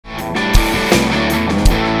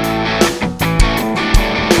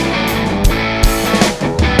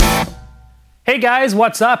Hey guys,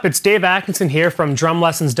 what's up? It's Dave Atkinson here from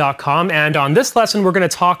drumlessons.com, and on this lesson we're going to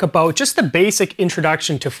talk about just the basic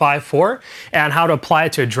introduction to 5/4 and how to apply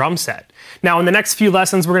it to a drum set. Now in the next few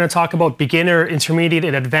lessons we're going to talk about beginner, intermediate,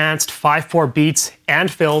 and advanced 5/4 beats and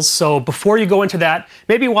fills, so before you go into that,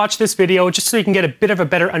 maybe watch this video just so you can get a bit of a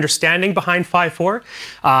better understanding behind 5/4,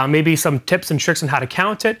 maybe some tips and tricks on how to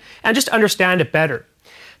count it, and just understand it better.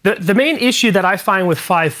 The main issue that I find with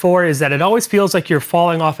 5/4 is that it always feels like you're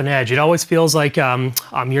falling off an edge. It always feels like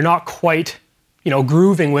you're not quite,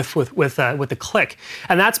 grooving with the click,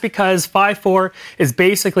 and that's because 5/4 is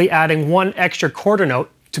basically adding one extra quarter note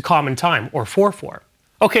to common time, or 4/4.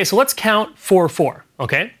 Okay, so let's count 4/4.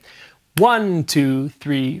 Okay, 1, 2,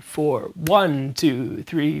 3, 4. 1, 2,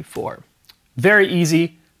 3, 4. Very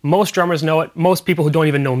easy. Most drummers know it. Most people who don't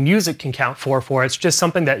even know music can count 4/4. It's just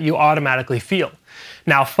something that you automatically feel.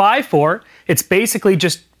 Now 5/4, it's basically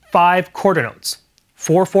just 5 quarter notes.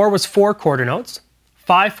 4/4 was 4 quarter notes.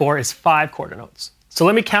 5/4 is 5 quarter notes. So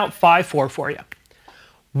let me count 5/4 for you.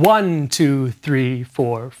 1, 2, 3,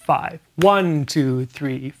 4, 5. 1, 2,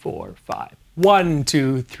 3, 4, 5. 1,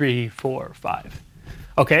 2, 3, 4, 5.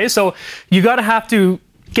 Okay, so you have to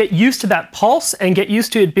get used to that pulse and get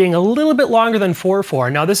used to it being a little bit longer than 4/4.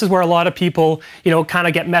 Now this is where a lot of people, kind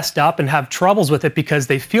of get messed up and have troubles with it because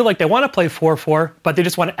they feel like they want to play 4/4, but they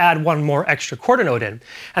just want to add one more extra quarter note in.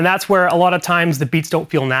 And that's where a lot of times the beats don't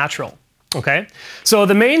feel natural. Okay, so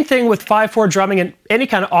the main thing with 5/4 drumming and any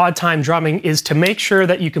kind of odd time drumming is to make sure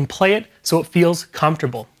that you can play it so it feels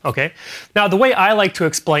comfortable. Okay, now the way I like to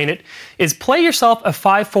explain it is play yourself a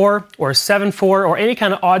 5/4 or a 7/4 or any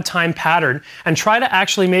kind of odd time pattern and try to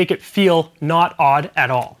actually make it feel not odd at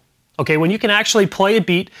all. Okay, when you can actually play a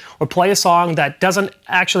beat or play a song that doesn't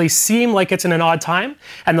actually seem like it's in an odd time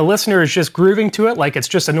and the listener is just grooving to it like it's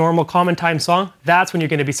just a normal common time song, that's when you're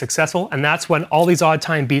going to be successful, and that's when all these odd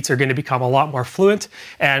time beats are going to become a lot more fluent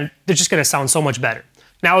and they're just going to sound so much better.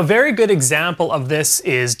 Now a very good example of this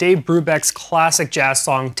is Dave Brubeck's classic jazz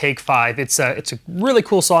song Take 5. It's a really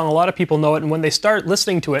cool song, a lot of people know it, and when they start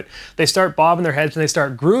listening to it, they start bobbing their heads and they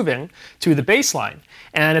start grooving to the bass line.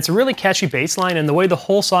 And it's a really catchy bass line, and the way the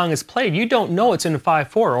whole song is played, you don't know it's in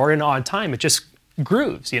 5/4 or in odd time, it just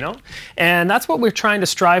grooves, And that's what we're trying to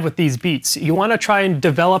strive with these beats. You want to try and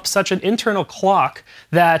develop such an internal clock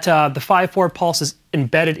that the 5/4 pulse is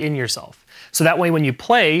embedded in yourself. So that way when you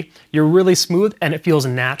play, you're really smooth and it feels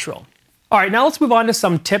natural. All right, now let's move on to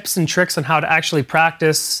some tips and tricks on how to actually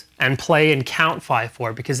practice and play and count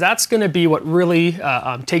 5/4, because that's going to be what really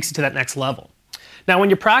takes you to that next level. Now when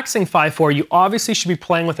you're practicing 5/4, you obviously should be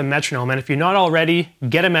playing with a metronome, and if you're not already,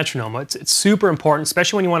 get a metronome. It's super important,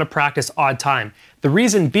 especially when you want to practice odd time. The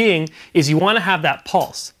reason being is you want to have that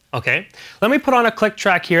pulse, okay? Let me put on a click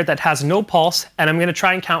track here that has no pulse, and I'm going to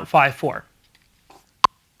try and count 5/4.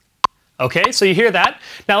 Okay, so you hear that.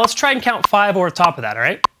 Now let's try and count 5 over the top of that, all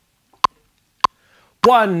right?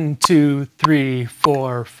 1, 2, 3,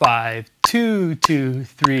 4, 5. 2, 2,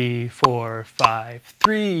 3, 4, 5.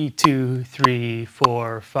 3, 2, 3,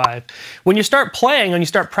 4, 5. When you start playing and you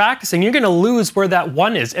start practicing, you're going to lose where that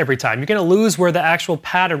 1 is every time. You're going to lose where the actual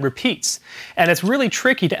pattern repeats. And it's really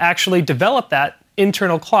tricky to actually develop that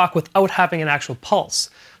internal clock without having an actual pulse.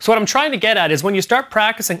 So what I'm trying to get at is when you start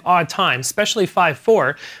practicing odd time, especially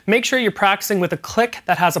 5/4, make sure you're practicing with a click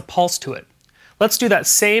that has a pulse to it. Let's do that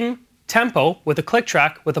same tempo with a click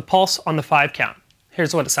track with a pulse on the 5 count.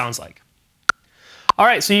 Here's what it sounds like. All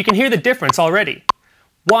right, so you can hear the difference already.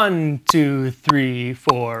 1, 2, 3,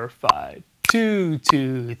 4, 5. 2,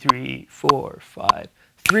 2, 3, 4, 5.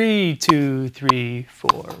 3, 2, 3,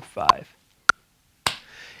 4, 5.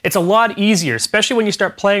 It's a lot easier, especially when you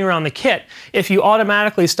start playing around the kit, if you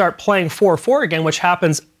automatically start playing 4/4 again, which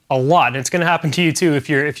happens a lot, and it's going to happen to you too if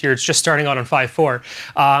you're just starting out on 5/4.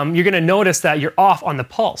 You're going to notice that you're off on the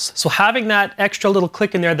pulse. So having that extra little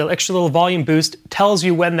click in there, the extra little volume boost, tells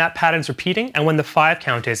you when that pattern's repeating and when the 5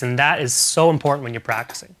 count is, and that is so important when you're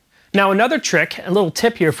practicing. Now another trick, a little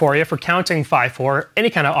tip here for you for counting 5/4, any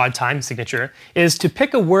kind of odd time signature, is to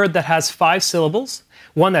pick a word that has 5 syllables,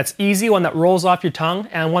 one that's easy, one that rolls off your tongue,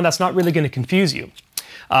 and one that's not really going to confuse you.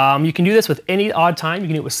 You can do this with any odd time. You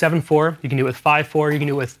can do it with 7/4, you can do it with 5/4, you can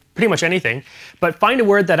do it with pretty much anything, but find a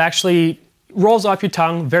word that actually rolls off your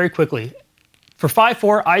tongue very quickly. For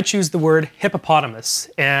 5/4, I choose the word hippopotamus,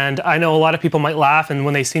 and I know a lot of people might laugh, and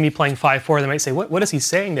when they see me playing 5/4, they might say, what is he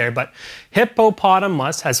saying there? But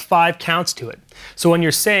hippopotamus has 5 counts to it. So when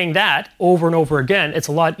you're saying that over and over again, it's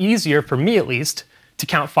a lot easier, for me at least, to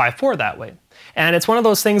count 5/4 that way. And it's one of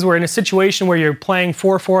those things where in a situation where you're playing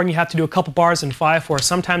 4/4 and you have to do a couple bars in 5/4,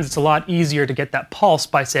 sometimes it's a lot easier to get that pulse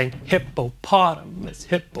by saying hippopotamus,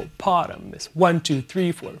 hippopotamus, 1, 2,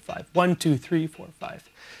 3, 4, 5, 1, 2, 3, 4, 5.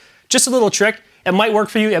 Just a little trick. It might work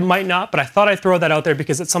for you, it might not, but I thought I'd throw that out there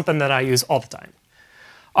because it's something that I use all the time.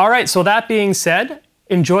 All right, so that being said,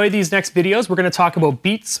 enjoy these next videos. We're going to talk about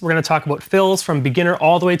beats. We're going to talk about fills from beginner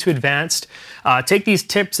all the way to advanced. Take these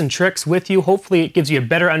tips and tricks with you. Hopefully it gives you a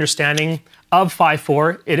better understanding of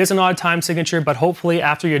 5/4. It is an odd time signature, but hopefully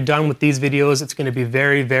after you're done with these videos, it's going to be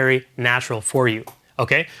very, very natural for you.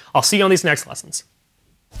 Okay? I'll see you on these next lessons.